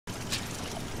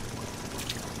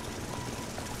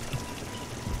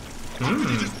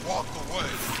He just walked away.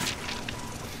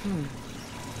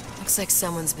 Looks like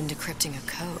someone's been decrypting a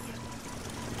code.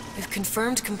 We've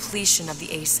confirmed completion of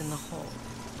the ace in the hole.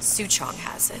 Suchong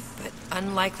has it, but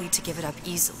unlikely to give it up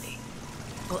easily.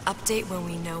 We'll update when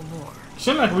we know more.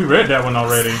 Seems like we read that one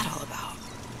already. What's that all about?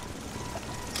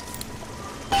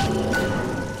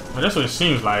 Well, that's what it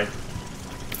seems like.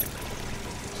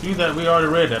 Seems that we already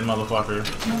read that motherfucker.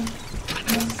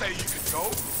 Say you could go.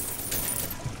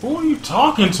 Who are you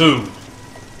talking to?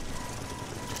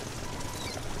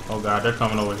 Oh god, they're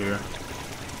coming over here.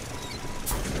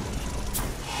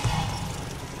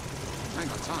 I ain't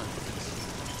got time.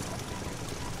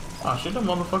 Oh shit, them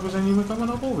motherfuckers ain't even coming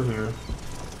up over here.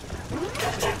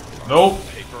 Nope.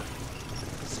 Paper.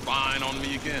 Spying on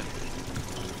me again.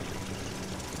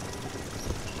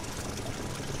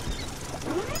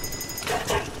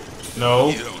 No.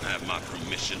 You don't have my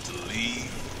permission to leave.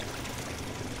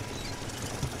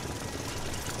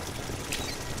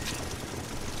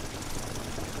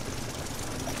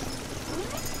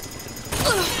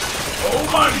 Oh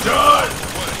my god!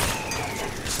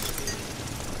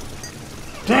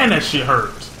 Damn, that shit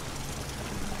hurts.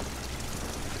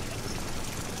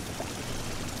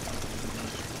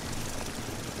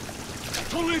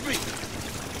 Don't leave me.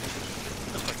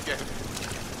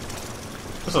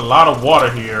 There's a lot of water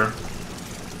here.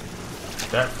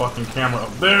 That fucking camera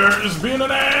up there is being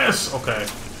an ass. Okay.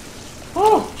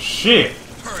 Oh shit.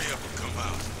 Hurry up and come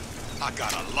out. I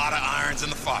got a lot of irons in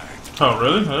the fire. Oh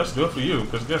really? Well, that's good for you.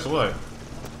 Cause guess what?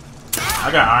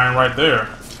 I got iron right there.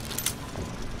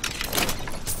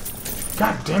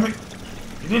 God damn it!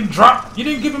 You didn't drop. You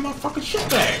didn't give him my fucking shit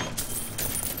back.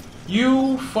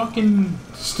 You fucking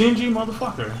stingy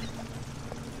motherfucker.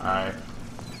 Alright.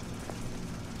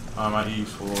 My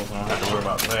Eve's full, so I don't have to worry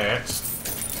about that.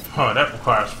 Oh, that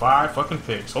requires 5 fucking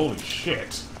picks. Holy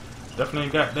shit. Definitely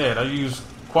ain't got that. I used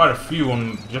quite a few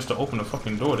on just to open the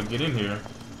fucking door to get in here.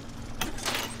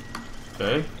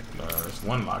 Okay. There's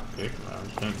one lockpick.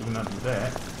 Can't do nothing with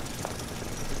that.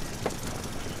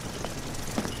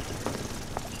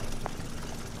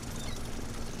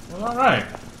 Well, alright.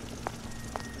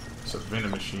 It's a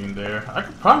vending machine there. I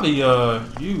could probably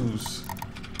use...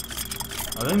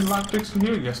 Are there any lockpicks in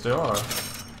here? Yes, there are.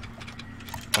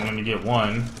 I'm gonna get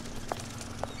one.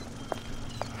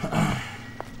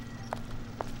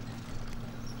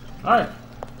 Alright.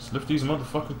 Let's lift these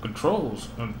motherfucking controls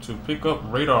to pick up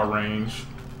radar range.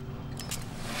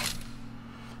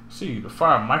 See, the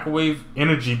fire microwave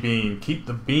energy beam. Keep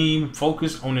the beam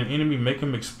focused on an enemy, make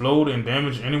him explode and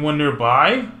damage anyone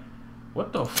nearby?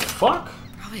 What the fuck?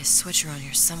 Probably a switch around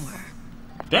here somewhere.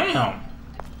 Damn.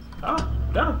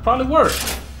 That'll probably work.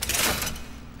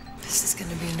 This is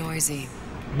gonna be noisy.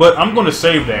 But I'm gonna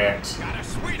save that. Got a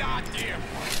sweet idea.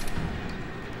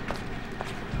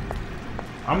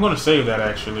 I'm gonna save that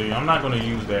actually. I'm not gonna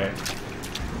use that.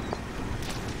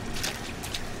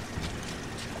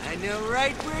 I know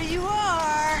right where you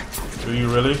are. Do you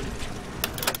really?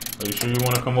 Are you sure you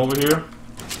wanna come over here?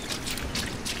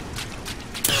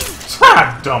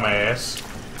 Ha! Dumbass.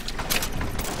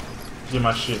 Get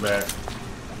my shit back.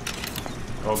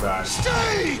 Oh god.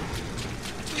 Stay!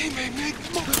 They may make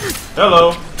more.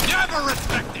 Hello. Never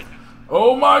respected.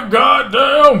 Oh my god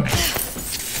damn!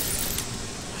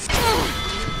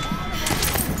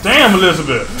 Damn,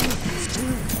 Elizabeth!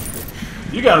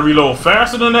 You gotta reload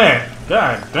faster than that.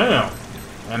 God damn.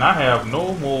 And I have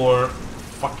no more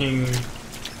fucking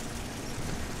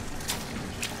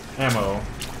ammo.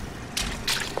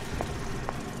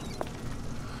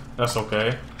 That's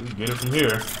okay. We can get it from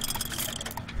here.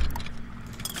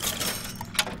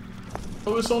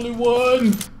 Oh, it's only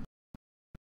one!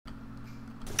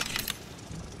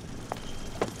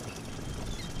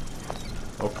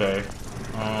 Okay.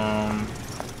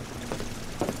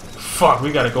 Fuck,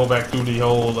 we gotta go back through the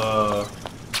whole,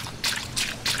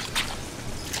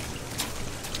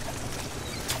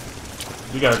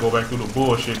 we gotta go back through the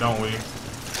bullshit, don't we?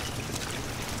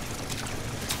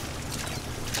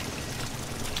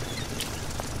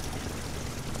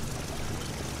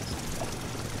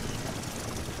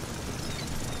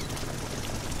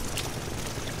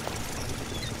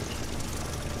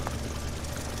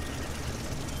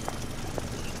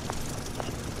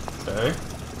 Okay.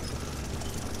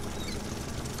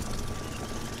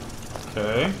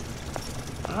 Okay.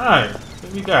 Alright.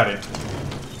 We got it.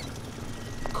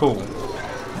 Cool.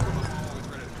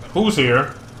 Who's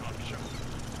here?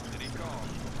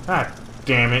 God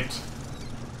damn it.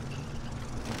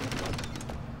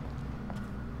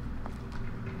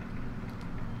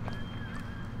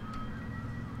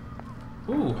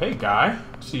 Ooh, hey guy.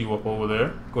 See you up over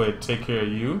there. Go ahead and take care of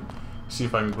you. See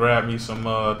if I can grab me some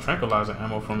tranquilizer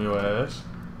ammo from your ass.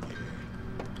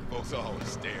 Folks always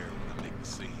stare when I make a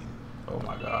scene. Oh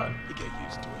my god. You get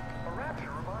used to it. A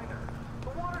rapture reminder. The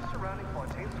waters surrounding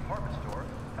Fontaine's department store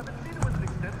have been seeded with an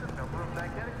extensive number of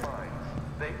magnetic mines.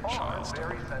 They are Child star.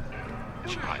 very sensitive. Do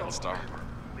Child yourself a star. favor.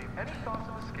 Leave any thoughts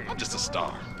of escape. I'm just a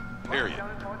star. Period. Down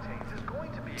in Fontaine's is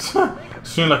going to be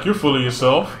Seem like you're full of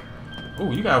yourself.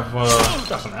 Oh, you got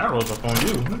some arrows up on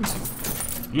you. Let me see.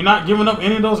 You're not giving up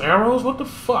any of those arrows? What the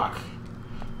fuck?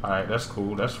 Alright, that's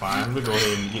cool. That's fine. Let me go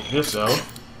ahead and get this out.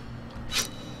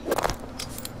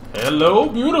 Hello,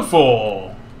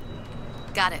 beautiful.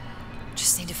 Got it.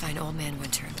 Just need to find Old Man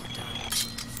Winter and we're done.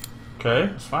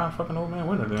 Okay, let's find fucking Old Man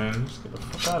Winter then. Let's get the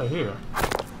fuck out of here.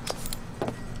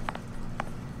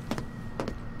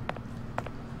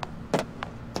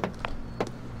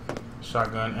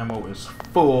 Shotgun ammo is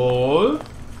full.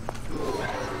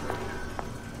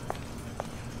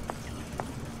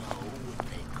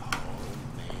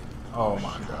 Oh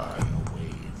my god.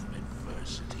 Away from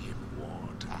adversity in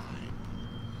wartime.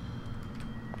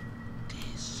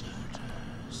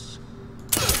 Deserters.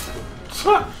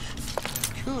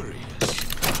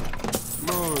 Curious.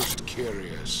 Most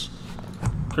curious.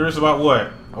 Curious about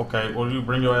what? Okay, well you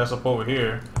bring your ass up over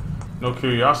here. No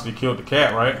curiosity killed the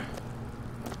cat, right?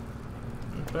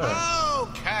 Okay. How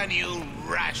can you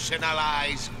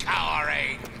rationalize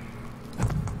cowering?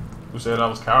 Who said I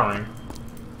was cowering?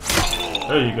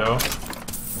 There you go.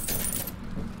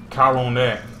 Cower on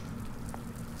that.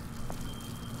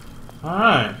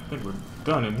 Alright, I think we're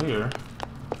done in here.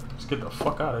 Let's get the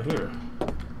fuck out of here.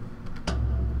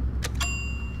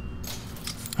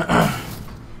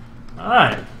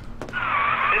 Alright.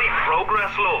 Any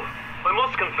progress, love? I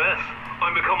must confess,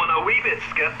 I'm becoming a wee bit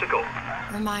skeptical.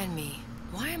 Remind me,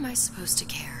 why am I supposed to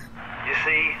care? You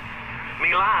see,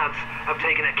 me lads have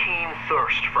taken a keen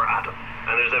thirst for Adam,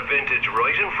 and there's a vintage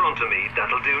right in front of me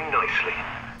that'll do nicely.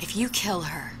 If you kill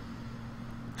her,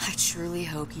 I truly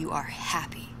hope you are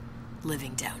happy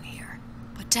living down here.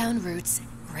 Put down roots,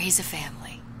 raise a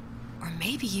family. Or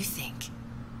maybe you think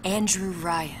Andrew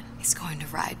Ryan is going to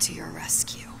ride to your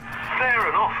rescue. Fair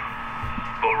enough.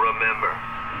 But remember,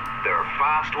 there are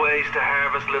fast ways to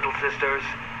harvest little sisters,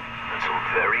 and some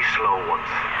very slow ones.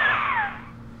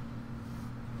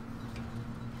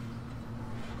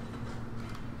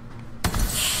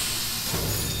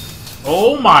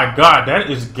 Oh my god, that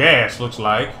is gas, looks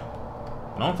like.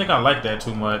 I don't think I like that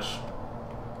too much.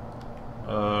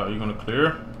 Are you gonna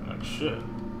clear? Like shit.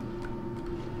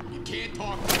 You can't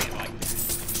talk to me like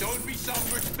that. Show me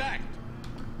some respect.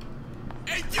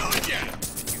 Hey, Junior!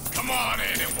 Come on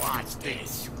in and watch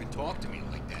this. You can talk to me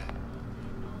like that.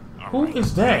 Who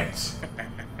is that?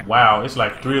 Wow, it's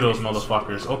like 3 of those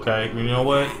motherfuckers. Okay, you know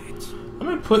what? Let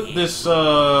me put this,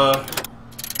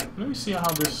 let me see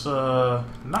how this,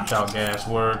 knockout gas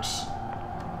works.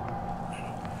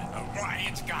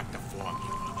 Ryan's got the formula.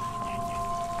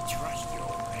 You trust your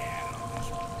old man on this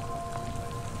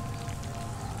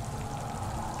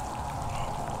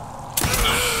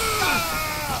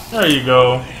one. There you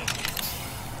go.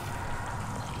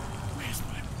 Where's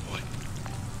my boy?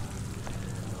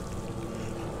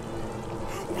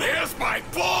 Where's my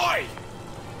boy?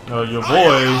 Your I don't know boy,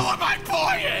 where my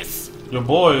boy is. your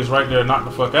boy is right there knocked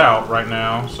the fuck out right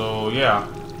now. So yeah,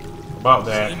 about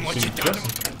that. Seen what See, you done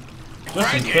just to in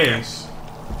Right here. case.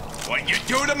 What you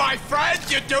do to my friend,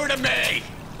 you do to me.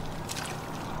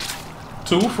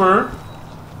 Twofer.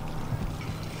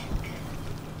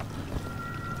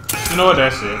 You know what?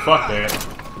 That's it. Fuck that.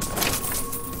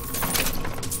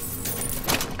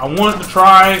 I wanted to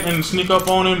try and sneak up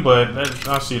on him, but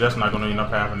I see that's not going to end up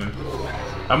happening.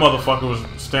 That motherfucker was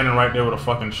standing right there with a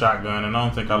fucking shotgun, and I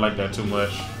don't think I like that too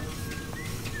much.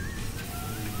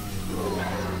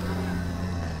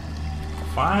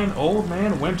 Find Old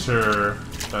Man Winter.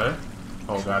 Okay.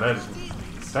 Oh god,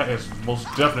 that is most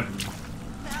definitely.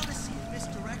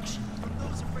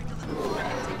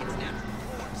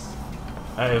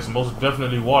 That is most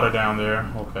definitely water down there.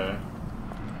 Okay.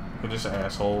 Look at this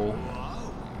asshole.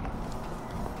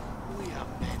 We are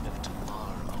men of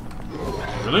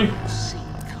tomorrow. Really? See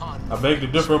I beg to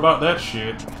differ about that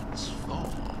shit. transform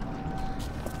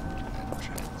and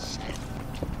transcend.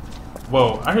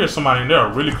 Whoa, I hear somebody in there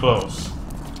really close.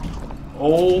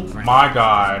 Oh my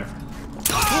god.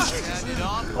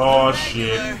 Oh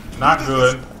shit. Not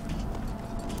good.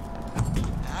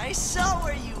 I saw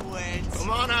where you went. Come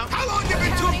on out. How long you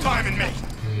been two-timing me?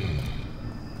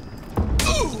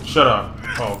 Shut up.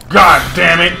 Oh god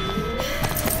damn it.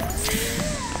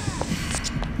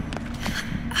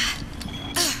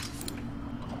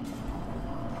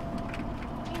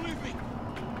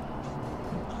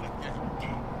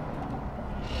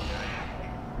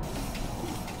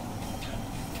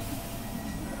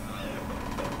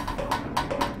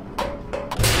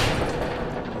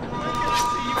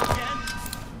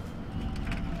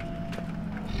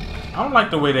 I don't like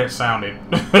the way that sounded.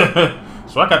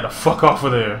 So I got the fuck off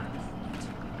of there.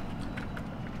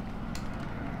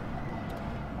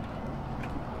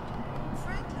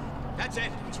 That's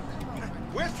it.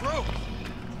 We're through.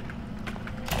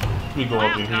 Let me go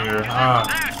over here. Ah,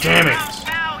 damn it.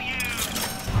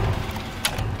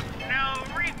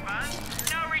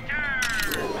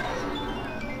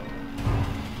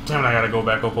 Damn it, I gotta go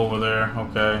back up over there.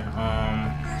 Okay,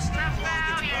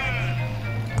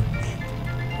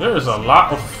 there's a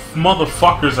lot of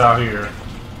motherfuckers out here.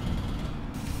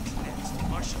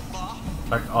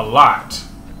 Like, a lot.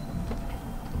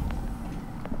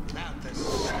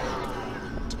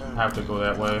 I have to go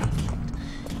that way.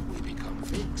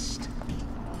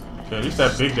 Okay, at least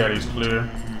that Big Daddy's clear.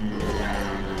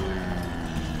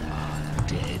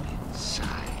 Dead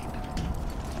inside.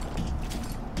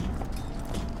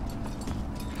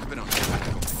 I've been on the back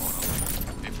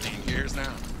for 15 years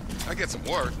now. I get some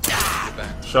work. Get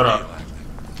back. Shut up.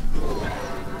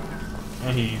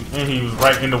 And he was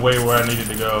right in the way where I needed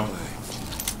to go.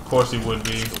 Of course he would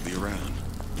be. He'll be around.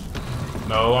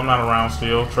 No, I'm not around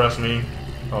still. Trust me.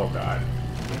 Oh God.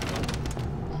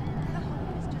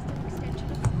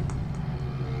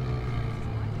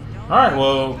 Alright,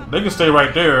 well, they can stay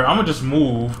right there. I'm gonna just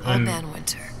move Old and Man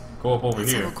Winter. go up over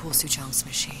Let's here. have a cool Suchong's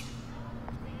machine.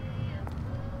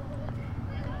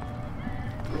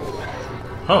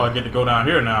 Oh, I get to go down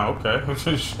here now. Okay.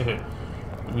 Shit.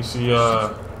 Let me see,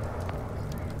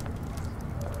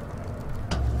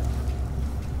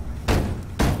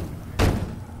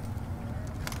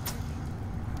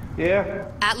 Yeah?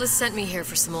 Atlas sent me here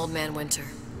for some Old Man Winter.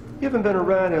 You haven't been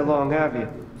around here long, have you?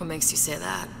 What makes you say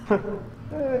that?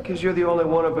 'Cause you're the only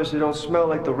one of us who don't smell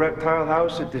like the reptile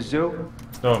house at the zoo.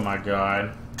 oh my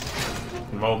God.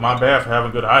 Well, my bad for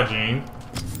having good hygiene.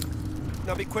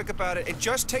 Now be quick about it and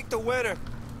just take the winner.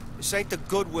 This ain't the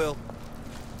Goodwill.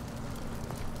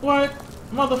 What?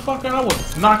 Motherfucker, I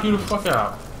will knock you the fuck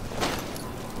out.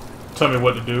 Tell me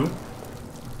what to do.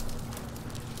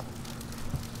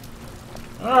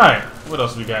 Alright, what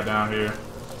else we got down here?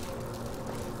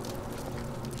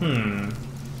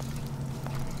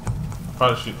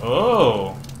 Probably should.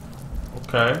 Oh!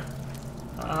 Okay.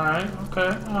 Alright,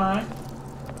 okay, alright.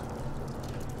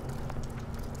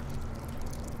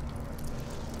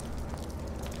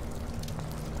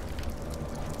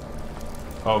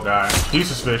 Oh God, he's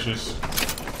suspicious.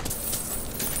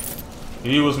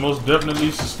 He was most definitely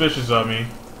suspicious of me.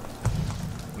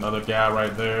 Another guy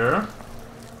right there.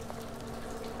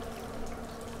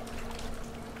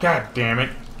 God damn it.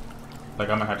 Like,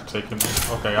 I'm gonna have to take him.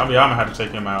 Okay, I'm gonna have to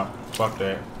take him out. Fuck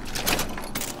that.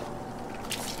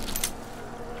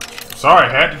 Sorry, I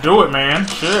had to do it, man.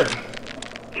 Shit.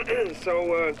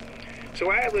 So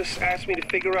Atlas asked me to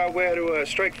figure out where to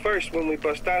strike first when we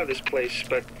bust out of this place,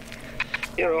 but,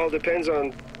 you know, it all depends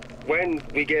on when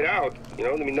we get out. You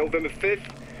know, I mean, November 5th,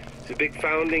 it's a big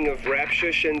founding of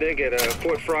Rapture Shindig at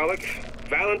Fort Frolic.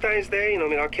 Valentine's Day, you know, I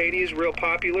mean, Arcadia is real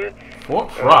popular.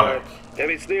 Fort Frolic. If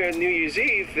it's near New Year's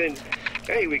Eve, then,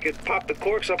 hey, we could pop the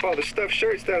corks off all the stuffed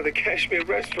shirts down at the Kashmir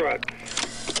restaurant.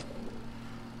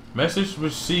 Message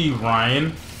received,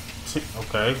 Ryan.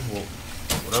 Okay, well,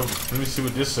 whatever. Let me see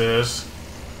what this says.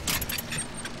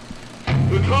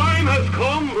 The time has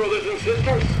come, brothers and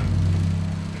sisters.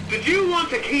 Did you want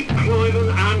to keep climbing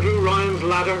Andrew Ryan's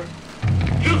ladder?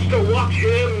 Just to watch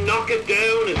him knock it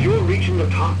down as you're reaching the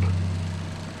top?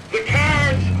 The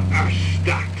cards are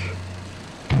stacked.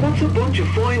 What's a bunch of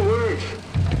fine words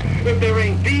if there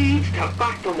ain't deeds to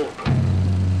back them up?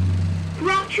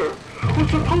 Rapture was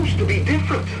supposed to be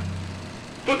different.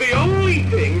 But the only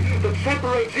thing that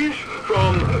separates it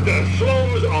from the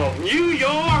slums of New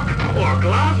York or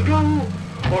Glasgow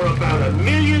or about 1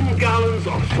 million gallons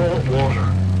of salt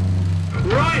water.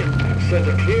 Ryan sent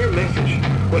a clear message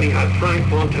when he had Frank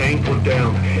Fontaine put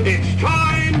down. It's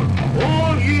time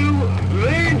all you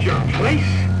learned your place.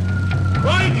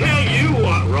 I tell you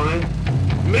what, Ryan.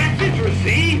 Message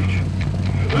received.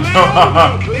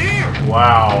 Loud and clear.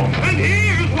 Wow. And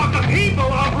here's what the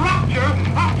people of Rapture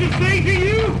have to say to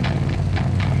you.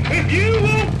 If you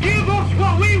won't give us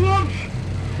what we want,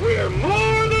 we're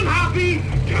more than happy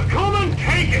to come and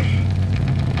take it.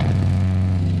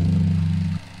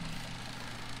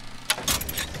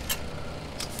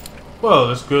 Well,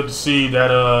 it's good to see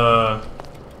that,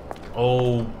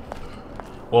 old...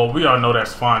 Well, we all know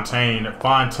that's Fontaine.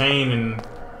 Fontaine and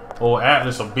old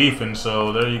Atlas are beefing,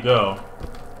 so there you go.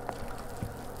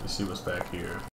 Let's see what's back here.